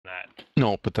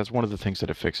No, but that's one of the things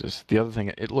that it fixes. The other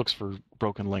thing, it looks for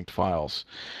broken linked files,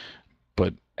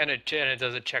 but and it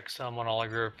does a checksum on all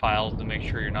of your files to make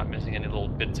sure you're not missing any little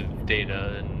bits of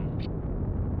data and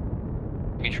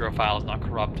making sure a file is not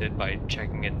corrupted by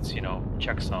checking its,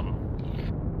 checksum.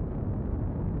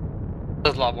 It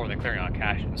does a lot more than clearing out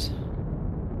caches.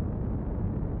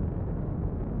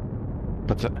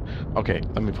 But okay,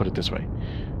 let me put it this way.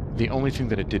 The only thing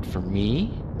that it did for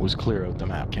me was clear out the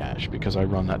map cache, because I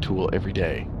run that tool every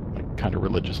day, like, kind of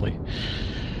religiously.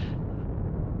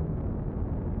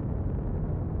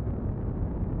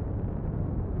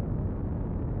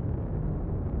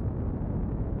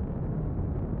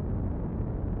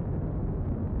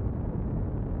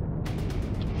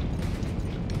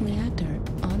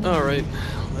 All right,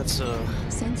 let's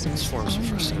form some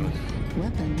first time.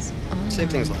 Weapons online. Same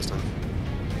thing as last time.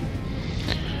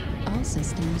 All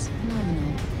systems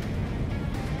nominal.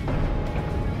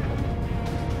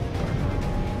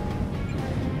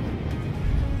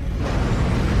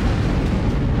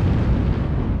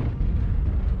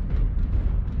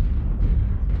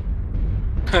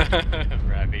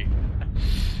 Rabby.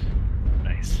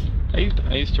 Nice.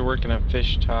 I used to work in a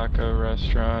fish taco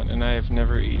restaurant, and I have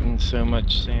never eaten so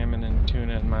much salmon and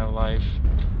tuna in my life.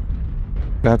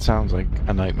 That sounds like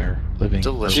a nightmare living.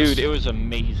 Delicious. Dude, it was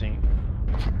amazing.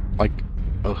 Like,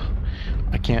 ugh,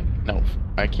 I can't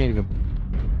even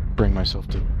bring myself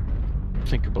to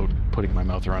think about putting my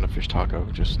mouth around a fish taco.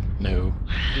 Just no.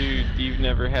 Dude, you've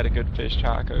never had a good fish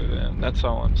taco then. That's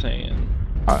all I'm saying.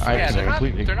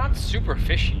 They're not super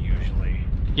fishy usually.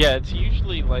 Yeah, it's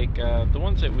usually like, the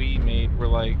ones that we made were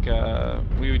like,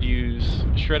 we would use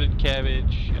shredded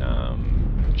cabbage,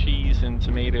 cheese and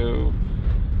tomato,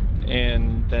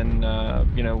 and then,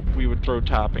 we would throw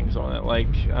toppings on it. Like,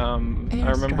 I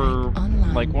remember,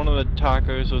 like, one of the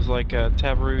tacos was like a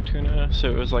tabaru tuna, so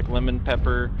it was like lemon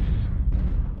pepper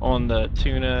on the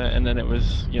tuna, and then it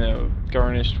was,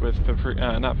 garnished with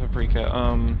not paprika,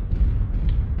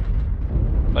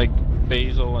 like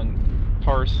basil and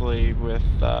parsley with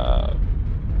a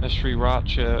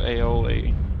sriracha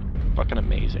aioli. Fucking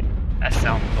amazing. That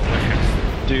sounds delicious.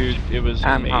 Dude, it was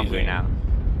amazing. I'm hungry now.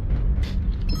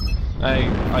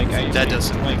 That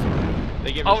doesn't like.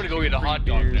 They give I us want to go eat a hot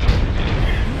dog beers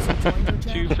now.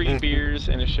 2 free beers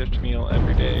and a shift meal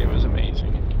every day. It was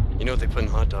amazing. You know what they put in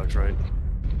hot dogs, right?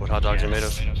 What hot dogs are made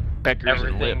of? Peckers and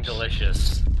Everything lips.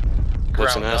 delicious.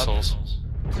 Lips and Ground up. assholes.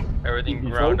 Everything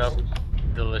ground up,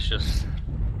 delicious.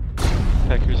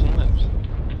 Peckers and lips.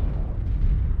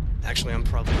 Actually, I'm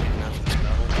probably leaving after this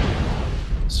battle.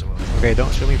 So, Okay,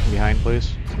 don't shoot me from behind,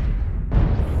 please.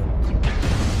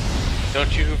 Don't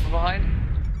shoot who from behind?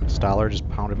 Stoller just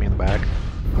pounded me in the back.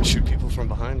 shoot people from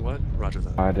behind? What? Roger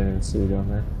that. I didn't see it on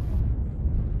there.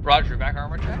 Roger, back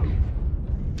armor check?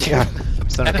 Yeah,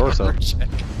 center torso.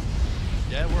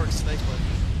 Yeah, it works. Thanks, bud.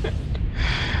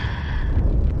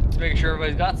 Just making sure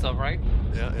everybody's got some, right?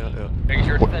 Yeah. Making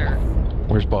sure it's there.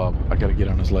 Where's Bob? I gotta get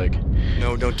on his leg.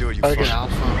 No, don't do it, you Target fuck.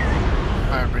 Alpha.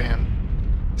 Firebrand.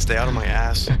 Stay out of my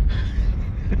ass.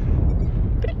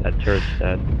 That turret's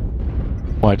dead.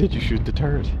 Why did you shoot the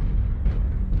turret?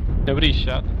 Nobody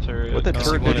shot the turret. What the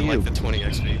Because he turret did wanted you? like the 20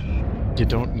 XP. You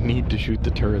don't need to shoot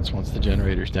the turrets once the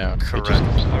generator's down. Correct. It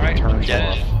just Alright, turns get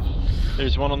off. it.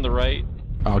 There's one on the right.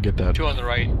 I'll get that. Two on the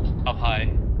right, up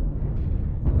high.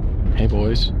 Hey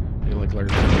boys, you like large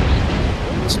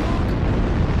numbers?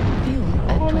 Fuel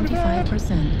at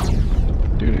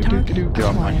 25%. Get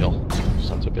off my hill,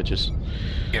 sons of bitches.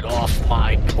 Get off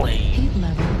my plane. Heat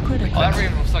level critical. Oh, that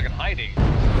Raven was stuck in hiding.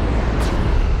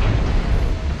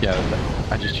 Yeah,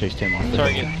 I just chased him off the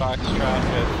Target hill. Foxtrot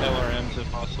with LRMs if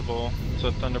possible.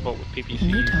 So Thunderbolt with New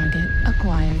PPCs. target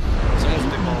acquired. Someone's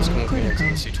big balls come with me into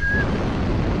the C2.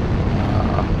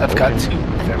 I've got two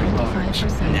very large.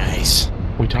 55%. Nice.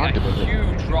 We talked about it,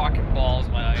 Huge rocket balls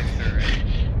in my eyes turret.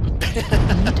 New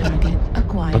target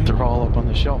acquired. but they're all up on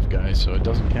the shelf, guys, so it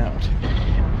doesn't count.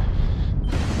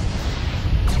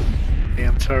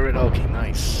 Damn turret. Okay,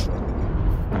 nice.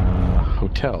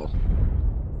 Hotel.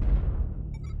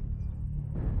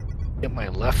 Get my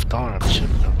left arm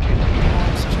chipped up.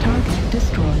 Target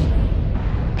destroyed.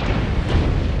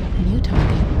 New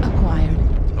target acquired.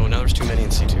 Oh, now there's too many in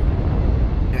C2.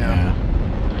 Yeah.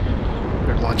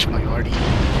 Better launch my RD.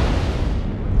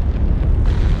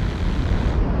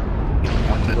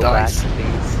 On the Go back, dice.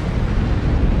 please.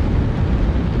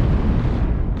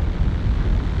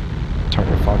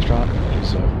 Target Foxtrot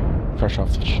is fresh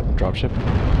off the dropship.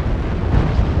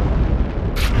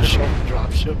 Fresh off the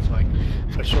dropship, like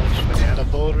fresh off the banana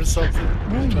boat or something. I'm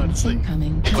trying Warning to say.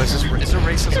 incoming. What is this? Is there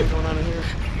racism going on in here?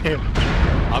 Yeah.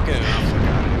 I'll get it. I'll fuck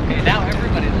out of here. Okay, now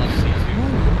everybody loves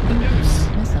C2. The news.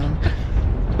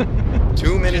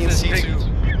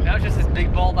 C2. Now it's just this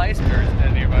big bald iceberg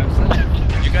standing here by himself.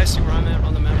 You guys see where I'm at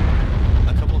on the map?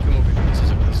 A couple come over here. This is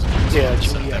Yeah,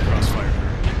 set Julia. that crossfire.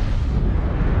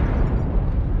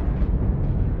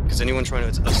 Because anyone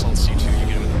trying to assault C2, you get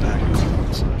him in the back and on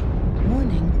the side.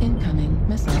 Warning, incoming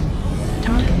missile.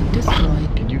 Target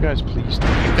destroyed. Can you guys please?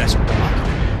 You guys are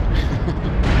blocking.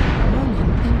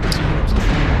 Warning, incoming missile.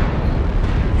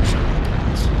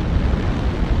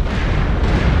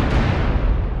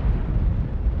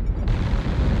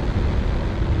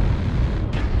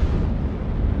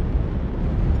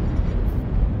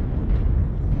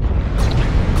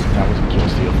 That was a kill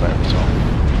steal for Eversol.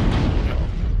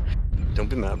 Don't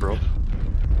be mad, bro.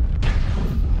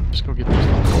 Just go get those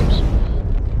longbows.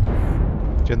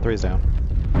 Gen 3's down.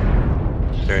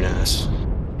 Very nice.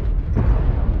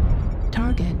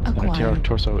 Target And a acquired.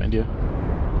 torso, India.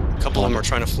 A couple of them are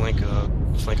trying to flank us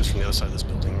from the other side of this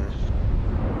building.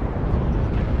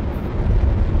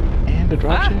 And a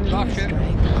drop ship. Drop ship. Strike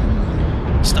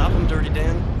online. Stop him, Dirty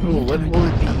Dan. Oh, what will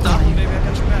it be? Stop him, baby. I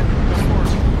got your back. Go for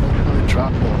it. Will it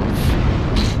drop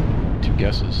off? 2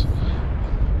 guesses.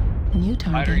 New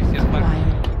Spider, target you see a spider?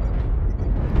 acquired.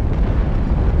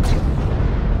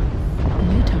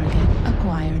 New target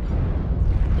acquired.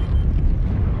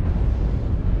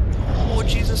 Oh,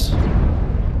 Jesus.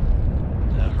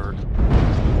 That hurt.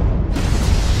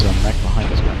 There's a mech behind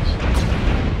us, guys.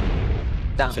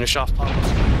 Down. Finish off, Papa.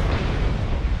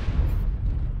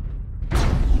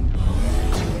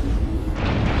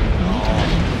 New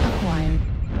target acquired.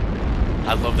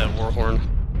 I love that war horn.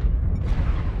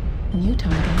 New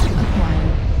target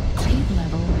acquired. Heat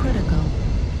level critical.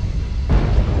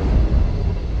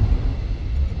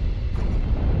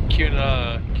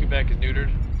 Quebec is neutered.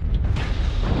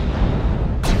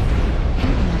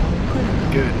 Heat level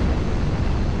critical. Good.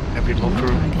 Every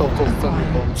local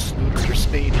thunderbolts neutered or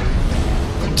spayed.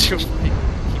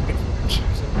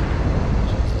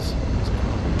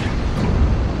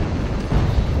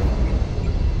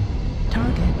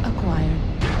 Target acquired.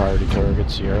 Priority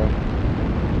target, Sierra.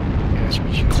 Yeah, should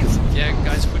be shooting. Yeah,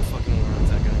 guys, quit fucking around with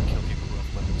that guy and kill people who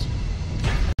have weapons.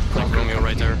 Like Romeo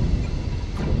right there.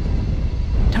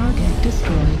 Target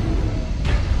destroyed.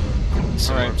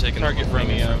 So Alright, I'm taking target the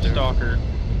Romeo, right there. Stalker.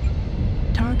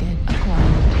 Target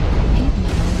acquired. Heat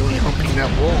level Really humping critical.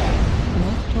 that wall.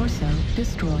 Left torso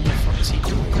destroyed. What the fuck is he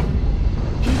doing?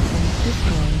 Heat sink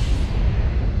destroyed.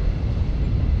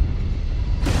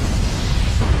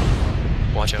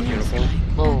 Watch out, uniform.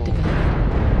 Airstrike Whoa. activated.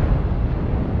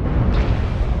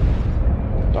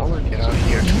 Get out of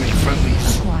here. Too many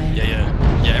friendlies. Acquired.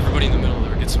 Yeah, everybody in the middle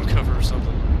there, get some cover or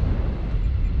something.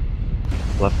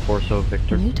 Left torso,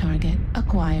 Victor. New target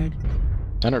acquired.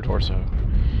 Center torso.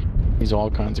 He's all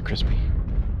kinds of crispy.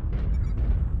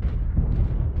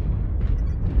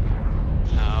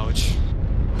 Ouch.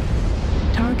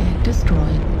 Target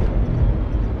destroyed.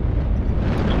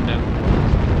 I'm down.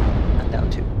 I'm down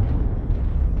too.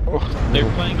 They're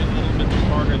playing a little bit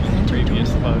smarter than the Center previous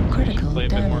torso, bugs. We should critical play a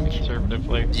bit more damage.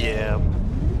 conservatively. Yeah.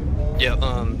 Yeah,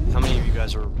 how many of you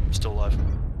guys are still alive?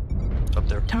 Up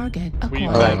there? Target We've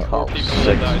acquired. had 4 people that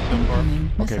 6. died so far.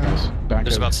 Incoming Okay, missile. guys. Back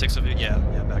There's out. about 6 of you. Yeah,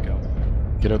 back out.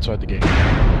 Get outside the gate.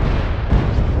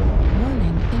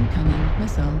 Warning, incoming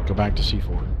missile. Go back to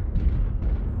C4.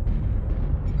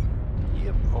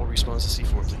 Yep, all respawns to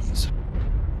C4, please.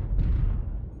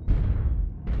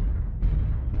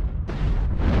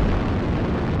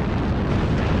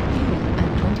 Fuel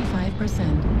at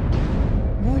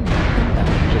 25%. Warning,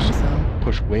 incoming Just missile.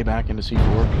 push way back into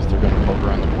C4 because they're going to poke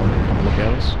around the corner and come look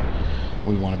at us.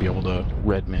 We want to be able to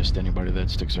red mist anybody that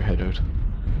sticks their head out.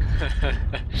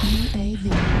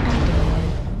 UAV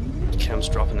activated. Chem's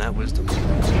dropping that wisdom.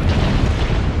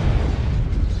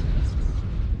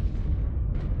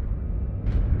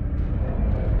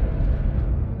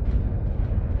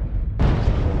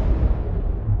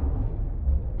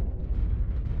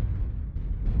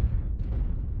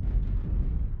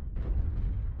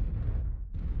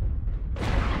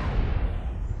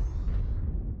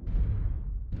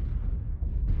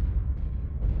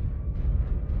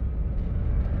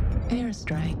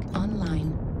 Airstrike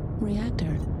online.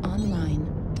 Reactor online.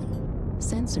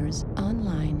 Sensors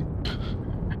online.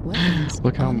 Weapons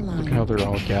Look how online. they're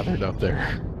all gathered up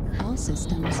there. All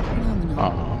systems nominal.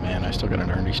 Oh man, I still got an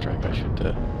Ernie strike. I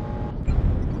should.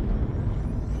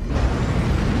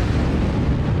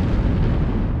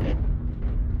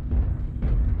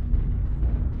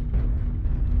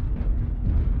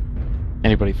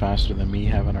 Anybody faster than me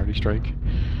have an arty strike?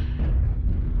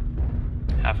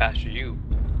 How fast are you?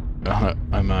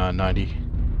 I'm 90.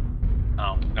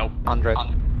 Oh, nope. 100.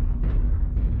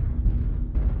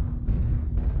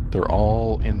 They're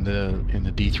all in the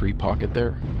D3 pocket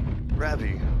there.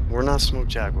 Ravi, we're not Smoke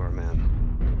Jaguar, man.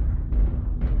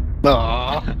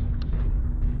 Aww.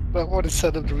 But I want to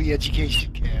send them to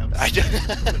re-education camps.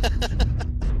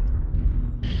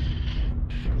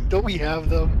 Don't we have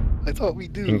them? I thought we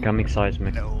do. Incoming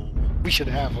seismic. No, we should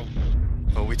have them.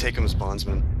 Oh, we take them as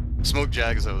bondsmen. Smoke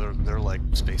Jags, though, they're like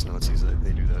space Nazis.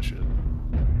 They do that shit.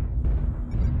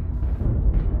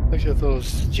 I should have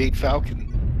those Jade Falcon.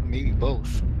 Maybe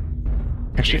both.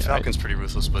 Actually, Jade Falcon's pretty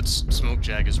ruthless, but Smoke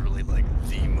Jag is really like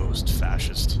the most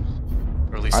fascist.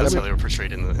 Or at least that's how they were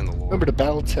portrayed in the lore. Remember the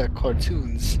BattleTech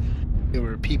cartoons? There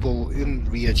were people in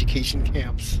re-education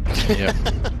camps. Yeah.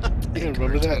 You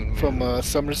remember that from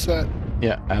Somerset?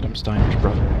 Yeah, Adam Steiner's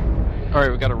brother.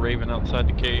 Alright, we got a Raven outside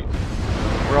the gate.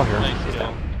 We're all here. Nice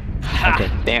kill. Okay.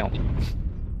 Damn.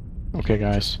 Okay,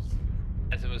 guys.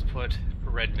 As it was put,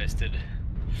 red misted.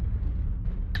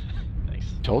 Nice.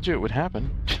 Told you it would happen.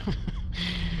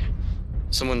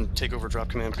 Someone take over drop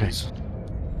command, please.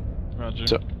 Roger.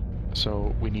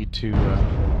 So we need to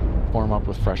form up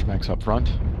with fresh mechs up front,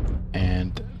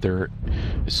 and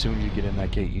as soon as you get in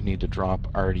that gate, you need to drop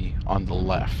Artie on the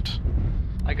left.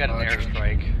 I got an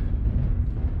airstrike.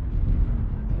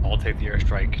 I'll take the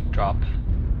airstrike drop.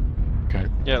 Okay.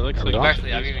 Yeah, it looks Are we like off?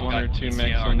 Actually, I've there's even one or got two ECR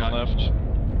mechs on the not- left.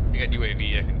 I got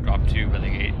UAV, I can drop 2 by the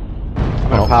gate. I'm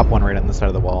gonna pop one right on the side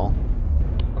of the wall.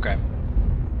 Okay.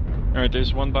 Alright,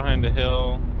 there's one behind the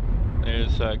hill.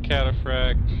 There's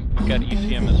Cataphract. We've got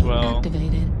ECM as well.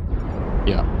 Activated.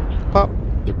 Yeah. Pop.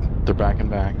 They're backing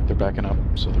back. They're backing up,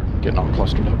 so they're getting all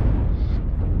clustered up.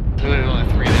 There's only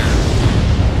 3 there.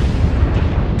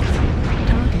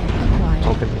 Target acquired.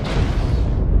 Open.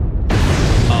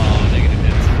 Oh, negative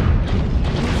hits.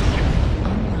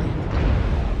 Online.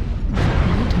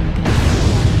 New target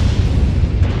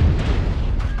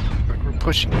We're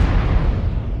pushing. acquired.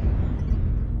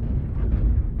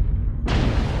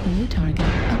 New target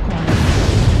acquired.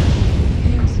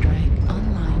 Airstrike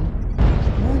online.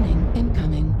 Warning,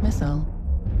 incoming missile.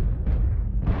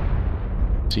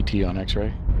 CT on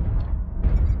X-ray.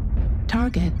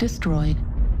 Target destroyed.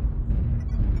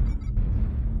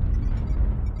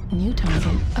 New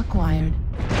target acquired.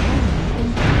 Warning,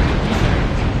 incoming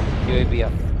UAV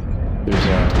up. There's a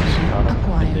Cicada in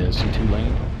Acquired. the C2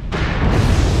 lane.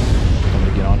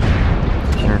 Somebody get on it.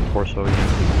 Turn torso again.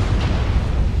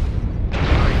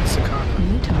 Sakana. missile.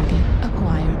 New target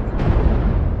acquired.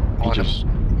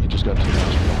 He just got 2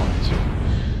 miles from behind, so.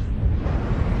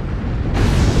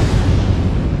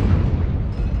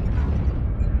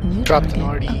 New Dropped an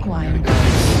target RD. acquired. Guys.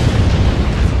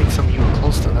 I think some of you are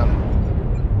close to them.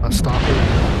 Let's stop it.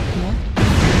 Left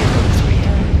Sweet.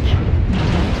 damage.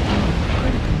 Right arm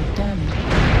critical damage.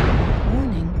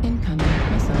 Warning, incoming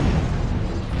missile.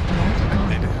 Right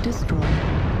arm destroyed.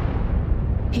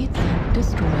 Heat sink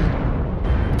destroyed.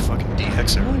 Fucking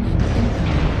de-hexer. Warning,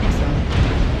 incoming missile.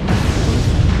 Right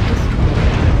torso destroyed.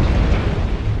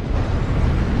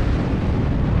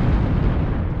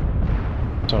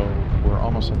 So we're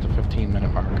almost at the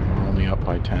 15-minute mark, and we're only up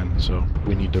by 10. So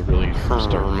we need to really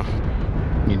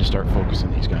start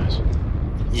focusing these guys.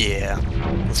 Yeah.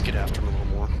 Let's get after them a little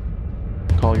more.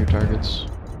 Call your targets.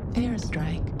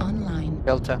 Airstrike online.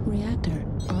 Delta. Reactor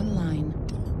online.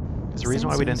 Is the reason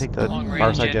why we didn't take the Long range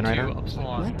far side Gen 2 generator?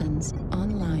 Upsilon. Weapons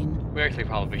online. We actually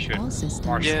probably should. All systems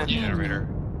March Yeah. one generator.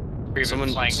 Or even Someone-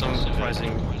 flank some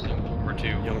surprising- or 2.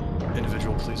 Young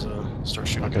individual, please start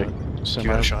shooting. Okay. Give it a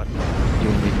Cimarb, shot. you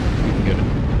and me, you can get it.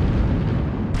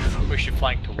 We should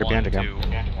flank to Right 1 behind and you, 2.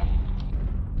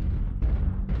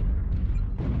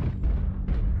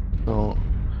 So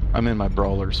I'm in my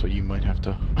brawler, so you might have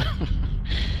to.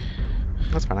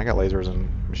 That's fine. I got lasers and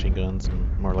machine guns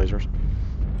and more lasers.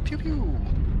 Pew pew.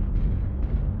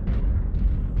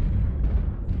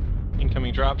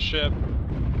 Incoming dropship.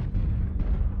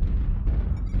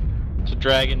 It's a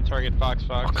dragon, target Fox.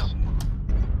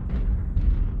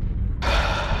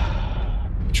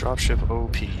 Dropship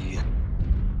OP.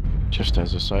 Just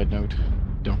as a side note,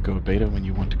 don't go beta when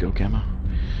you want to go gamma.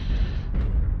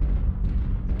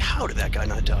 How did that guy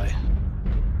not die?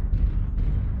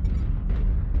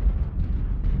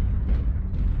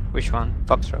 Which one?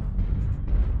 Foxtrot.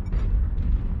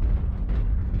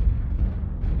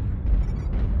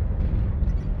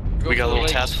 We got a for the little late-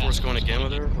 task force going to Gamma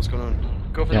there? What's going on?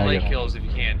 Go for Yeah, the late yeah. kills if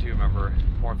you can too, remember.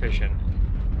 More efficient.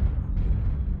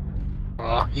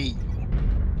 Oh, he.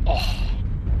 Oh,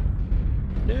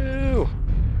 No!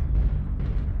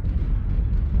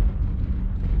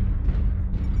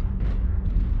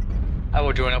 I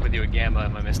will join up with you at Gamma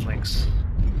and my mislinks.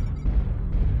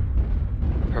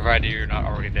 Provided you're not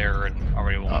already there and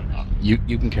already won. You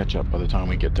can catch up by the time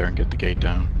we get there and get the gate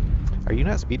down. Are you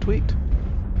not speed tweaked?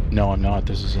 No, I'm not.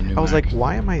 This is a new. I was mech. like,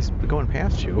 why am I going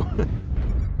past you?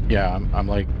 Yeah, I'm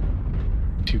like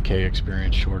 2K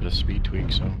experience short of speed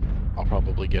tweak, so I'll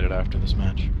probably get it after this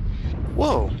match.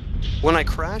 Whoa! When I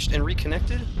crashed and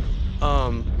reconnected,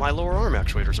 my lower arm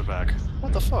actuators are back.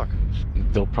 What the fuck?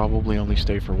 They'll probably only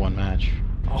stay for one match.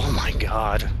 Oh my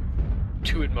god.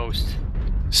 2 at most.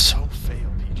 So fail,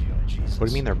 PGI, Jesus. What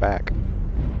do you mean they're back?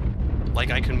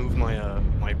 Like, I can move my,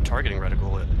 my targeting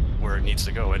reticle where it needs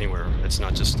to go, anywhere. It's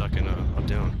not just stuck in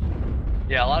up-down.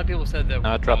 Yeah, a lot of people said that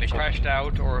when drop they check. crashed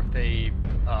out or if they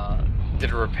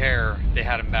did a repair, they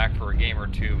had them back for a game or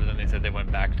two, but then they said they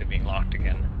went back to being locked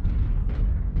again.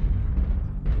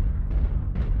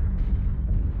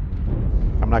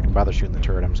 I'm not gonna bother shooting the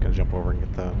turret. I'm just gonna jump over and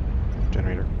get the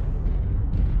generator.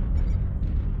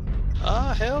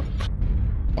 Help!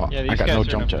 Well, Yeah, I these got guys no are in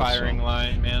jump a jets. firing So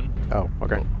line, man. Oh,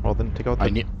 okay. Well then take out the... I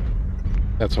need.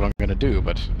 That's what I'm gonna do,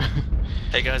 but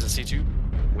Hey guys, at C2,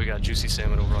 we got juicy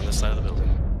salmon over on this side of the building.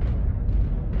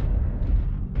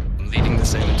 I'm leading the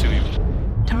salmon to you.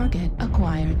 Target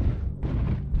acquired.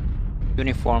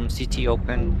 Uniform, CT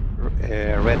open,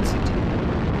 red CT.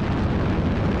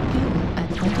 Fuel at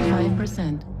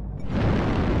 25%.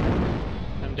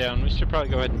 I'm down. We should probably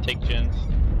go ahead and take gens.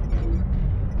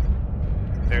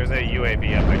 There's a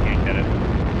UAV up, I can't get it.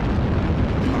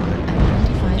 Fuel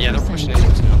at 25%. Yeah, they're pushing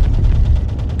engines now.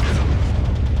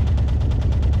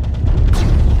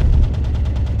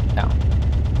 Down.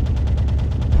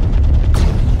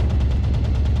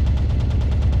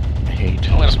 I hate.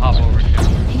 I'm gonna pop over too.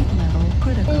 Heat level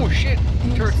critical. Oh shit!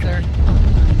 Turret's there.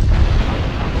 Online.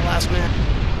 I'm the last man.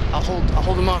 I'll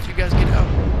hold them off. You guys get out.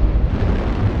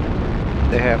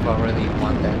 They have already Fuel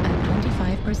one dead.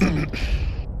 at 25%.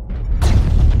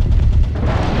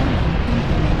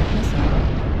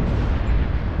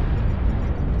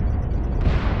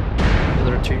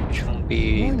 The retreat shouldn't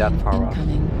be that far off.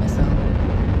 Incoming missile.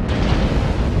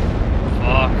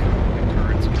 Fuck.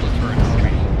 Turrets, kill the turrets.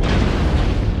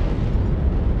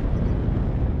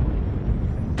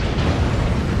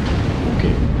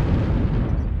 Okay.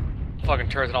 Fucking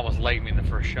turrets almost legged me in the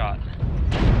first shot.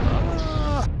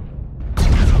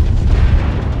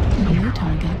 New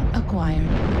target acquired.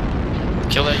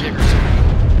 Kill that Jaeger.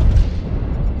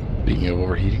 Speaking of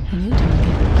overheating, New target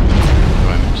acquired. do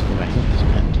I mention that I hate this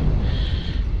vent?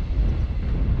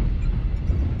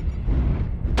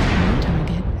 New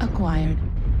target acquired.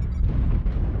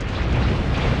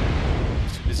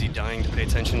 Too busy dying to pay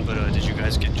attention, but did you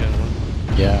guys get Gen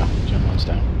 1? Yeah, Gen 1's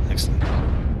down. Excellent.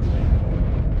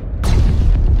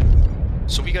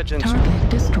 So we got Gen 2. Target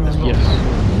destroyed. Yes.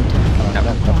 New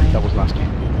target acquired. That was last game.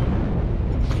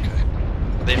 Okay.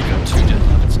 They've got 2 dead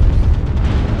pilots.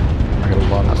 I got a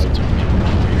lot of lights on me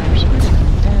over here, so. Critical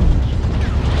damage.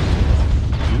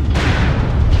 New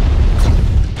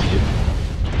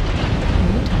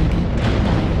target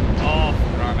acquired. Oh,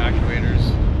 arm actuators.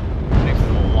 Makes it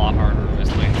a lot harder to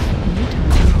miss lanes. New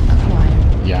target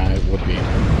acquired. Yeah, it would be.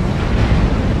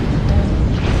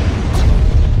 Damage.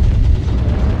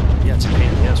 Yeah, it's a pain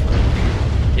in the ass,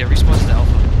 right? Yeah, response to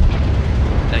Alpha.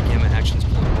 That gamma action's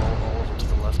pulling all over to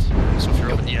the left. So if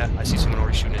you're open, yeah, I see someone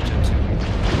already shooting at Gen 2.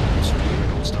 Certainly a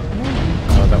gold star.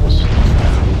 That was.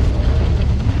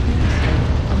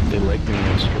 They legged me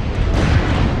and stripped me.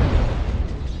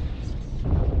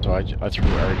 So I threw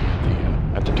already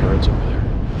at the turrets over there.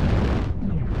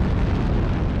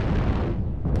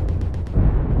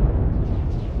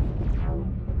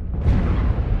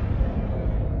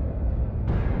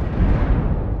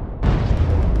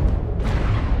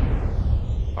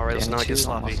 Alright, let's Gen not get 2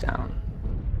 sloppy. almost down.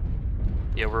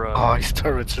 Yeah, we're Oh, these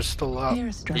turrets are still up.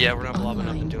 Airstrike yeah, we're not blobbing up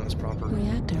online. and doing this proper.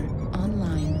 Reactor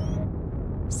online.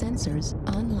 Sensors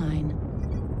online.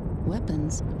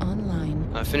 Weapons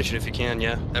online. Finish it if you can,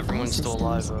 yeah. Everyone's still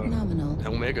alive. Systems nominal.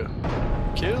 Omega.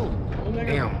 Kill!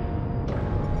 Omega!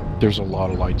 Damn. There's a lot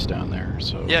of lights down there,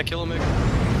 so. Yeah, kill Omega.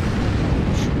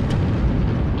 Shoot.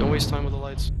 Don't waste time with the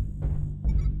lights.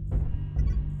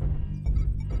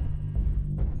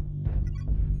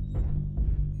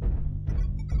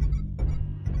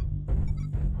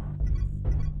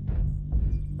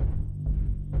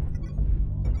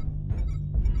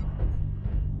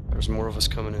 There's more of us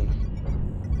coming in.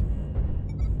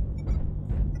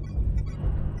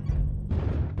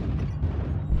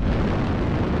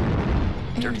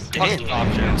 Dirty Airstrike. Danny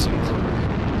Johnson.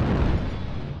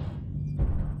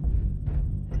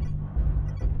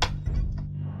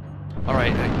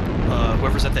 Alright,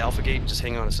 whoever's at the Alpha Gate, just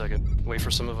hang on a second. Wait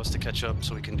for some of us to catch up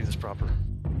so we can do this proper.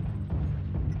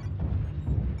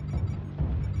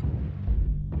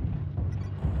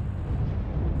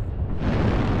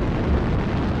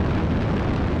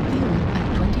 Fuel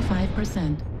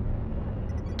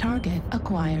 0%. Target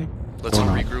acquired. Let's Or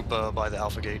not. regroup by the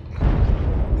Alpha Gate.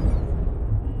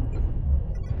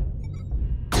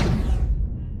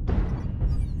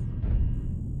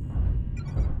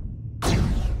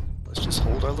 Let's just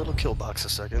hold our little kill box a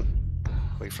second.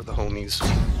 Wait for the homies.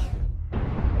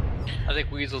 I think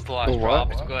Weasel's the last Oh, what?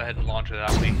 drop, so go ahead and launch it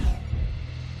at me.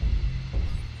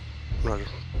 Roger.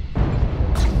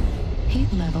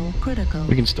 Heat level critical.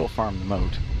 We can still farm the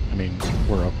moat. I mean,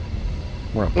 we're up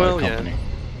by Well, a yeah. company.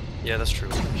 Yeah, that's true.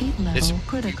 Heat level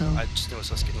critical. I just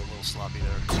noticed us getting a little sloppy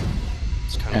there.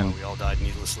 It's kind of And- why we all died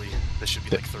needlessly. This should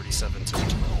be like 37 to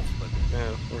 12, but yeah,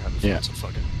 we're having fun, Yeah. so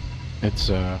fuck it. It's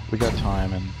we got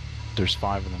time, and there's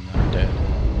 5 of them that are dead.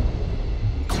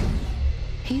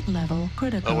 Heat level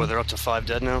critical. Oh, well, they're up to 5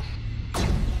 dead now?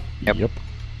 Yep.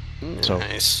 So-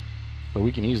 Nice. But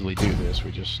we can easily do this.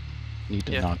 We just need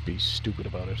to Yeah. not be stupid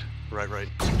about it. Right.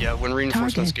 Yeah, when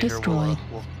reinforcements Target get here, we'll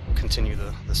destroyed. continue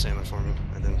the salmon farming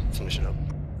and then finish it up.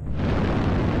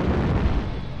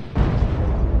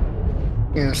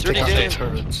 Yeah, let's take Dirty out Dan. the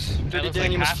turrets. It Dirty looks Dan,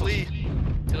 like you must half of- flee.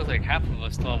 It looks like half of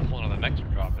us still have one of the mechs to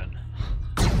drop in.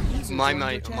 My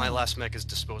last mech is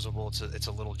disposable. It's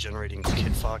a little generating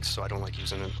kid fox, so I don't like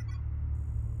using it.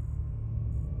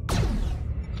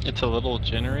 It's a little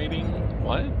generating.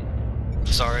 What?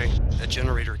 Sorry, a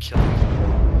generator killing.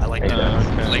 I like the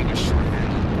okay. language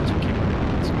shorthand. That's okay.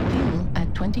 Fuel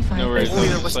at 25%. No worries. Only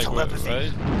there it's was like, what, telepathy.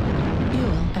 right?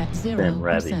 Fuel at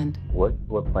 0%.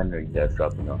 What planet are you guys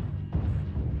dropping on?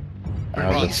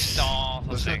 East.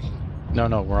 Something. No,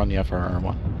 we're on the FRR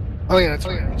one. Oh yeah, that's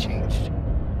right. We changed.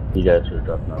 You guys are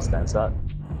dropping on Stanzach?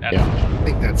 Yeah. I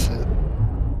think that's it.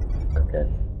 Okay.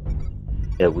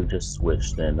 Yeah, we just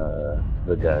switched, and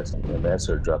the guys in EMS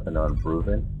are dropping on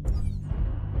Bruven,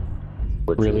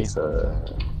 which Really? is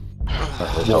held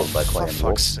by For Clan fuck's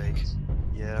Wolf. sake.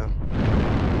 Yeah.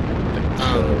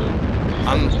 So, I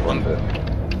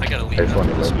I gotta leave just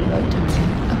wanted after to this let you one. know.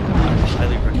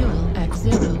 Highly Fuel recommend. at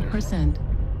 0%.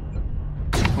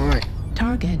 Alright.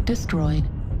 Target destroyed.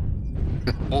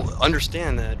 Well,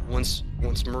 understand that once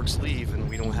mercs leave and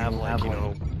we don't have like,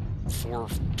 4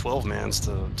 12-mans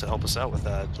to help us out with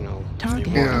that, if Target they want,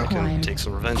 we can acquired. take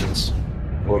some revengeance.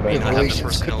 Well, May not have the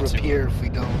Relations could personnel to. repair if we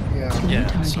don't. Yeah. Yeah,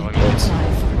 Target so I mean, it's,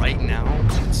 acquired. right now,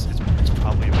 it's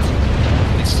probably about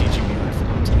at least CGB for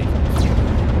them to leave.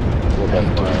 Well, that's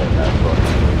why I brought it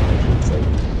say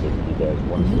if you guys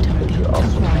want New to, because target you're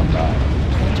also acquired. come by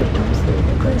to the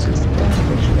Nexus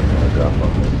information and drop on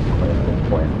the Clan Wolf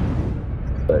planet.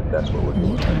 But that's what we're New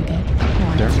doing right target now.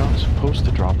 They're acquired. not supposed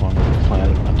to drop on the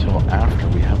planet until after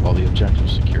we have all the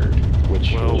objectives secured,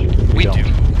 which Well, we don't. do.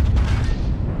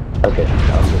 Okay,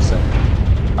 I'm just saying.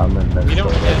 I'm in We don't Minnesota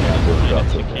right now. have We're it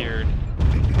dropping secured.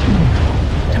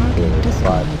 Target in 5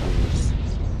 destroyed. teams.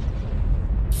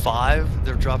 5?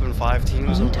 They're dropping 5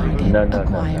 teams New on target Bruven? No.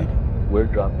 acquired. We're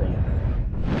dropping.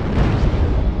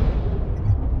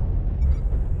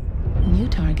 New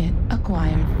target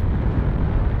acquired.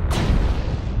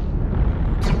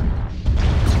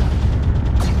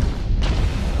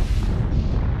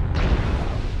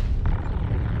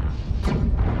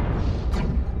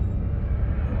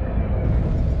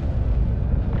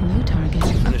 New target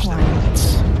Finish their acquired. runs.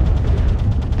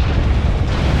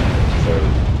 So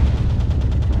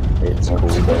it's cool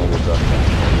that we're dropping.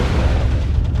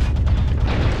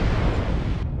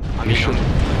 I mean,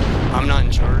 I'm not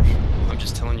in charge. I'm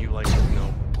just telling you,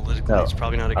 politically, No, it's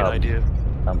probably not a good idea.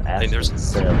 I'm asking there's-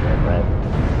 Sam and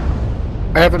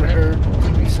Rabbit. I haven't heard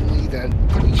recently that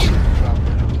we should drop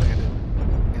on the planet.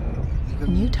 And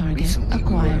even New target recently we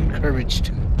acquired. were encouraged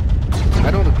to.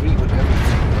 I don't agree with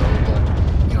everything though, but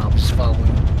I'm just following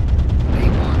what they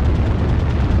want.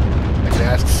 I could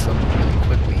ask something really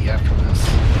quickly after this.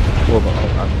 Well, I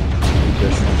mean, we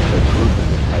just approved it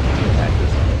having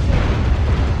actors on it.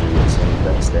 We were saying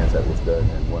that Stanzach was done,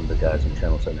 and one of the guys in the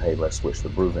channel said, hey, let's switch to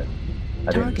Bruven. I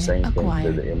didn't Target say anything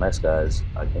acquired. to the MS guys.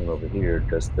 I came over here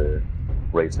just to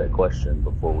raise that question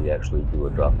before we actually do a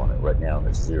drop on it. Right now,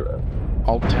 it's 0.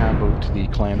 I'll tab out to the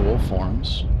Clan Wolf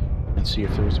forums and see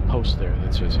if there was a post there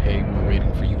that says, hey, we're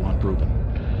waiting for you on Bruven.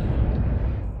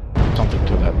 Something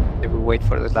to that. Did we wait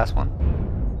for the last one?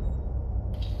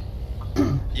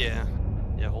 Yeah,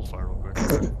 hold fire real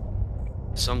quick.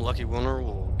 Some lucky winner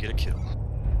will get a kill.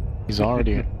 He's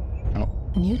already...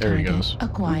 New There he target goes.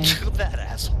 acquired. Look at that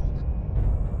asshole.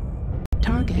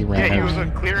 Target He ran Yeah, he out. was a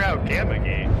clear out gamma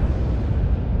gate.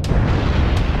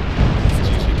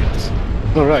 Excuse me, guys.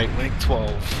 Alright, rank 12.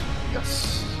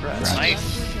 Yes. Congrats.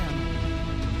 Nice.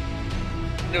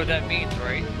 You know what that means,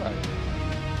 right?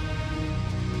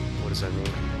 What does that mean?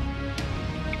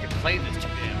 You can play this too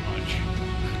damn much.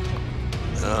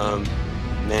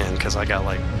 Man, because I got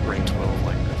like rank 12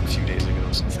 like a few days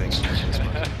ago, so thanks.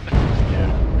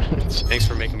 Yeah. Thanks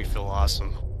for making me feel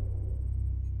awesome.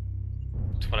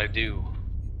 That's what I do.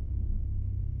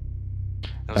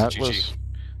 That was a GG.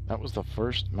 That was the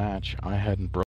first match I hadn't broken.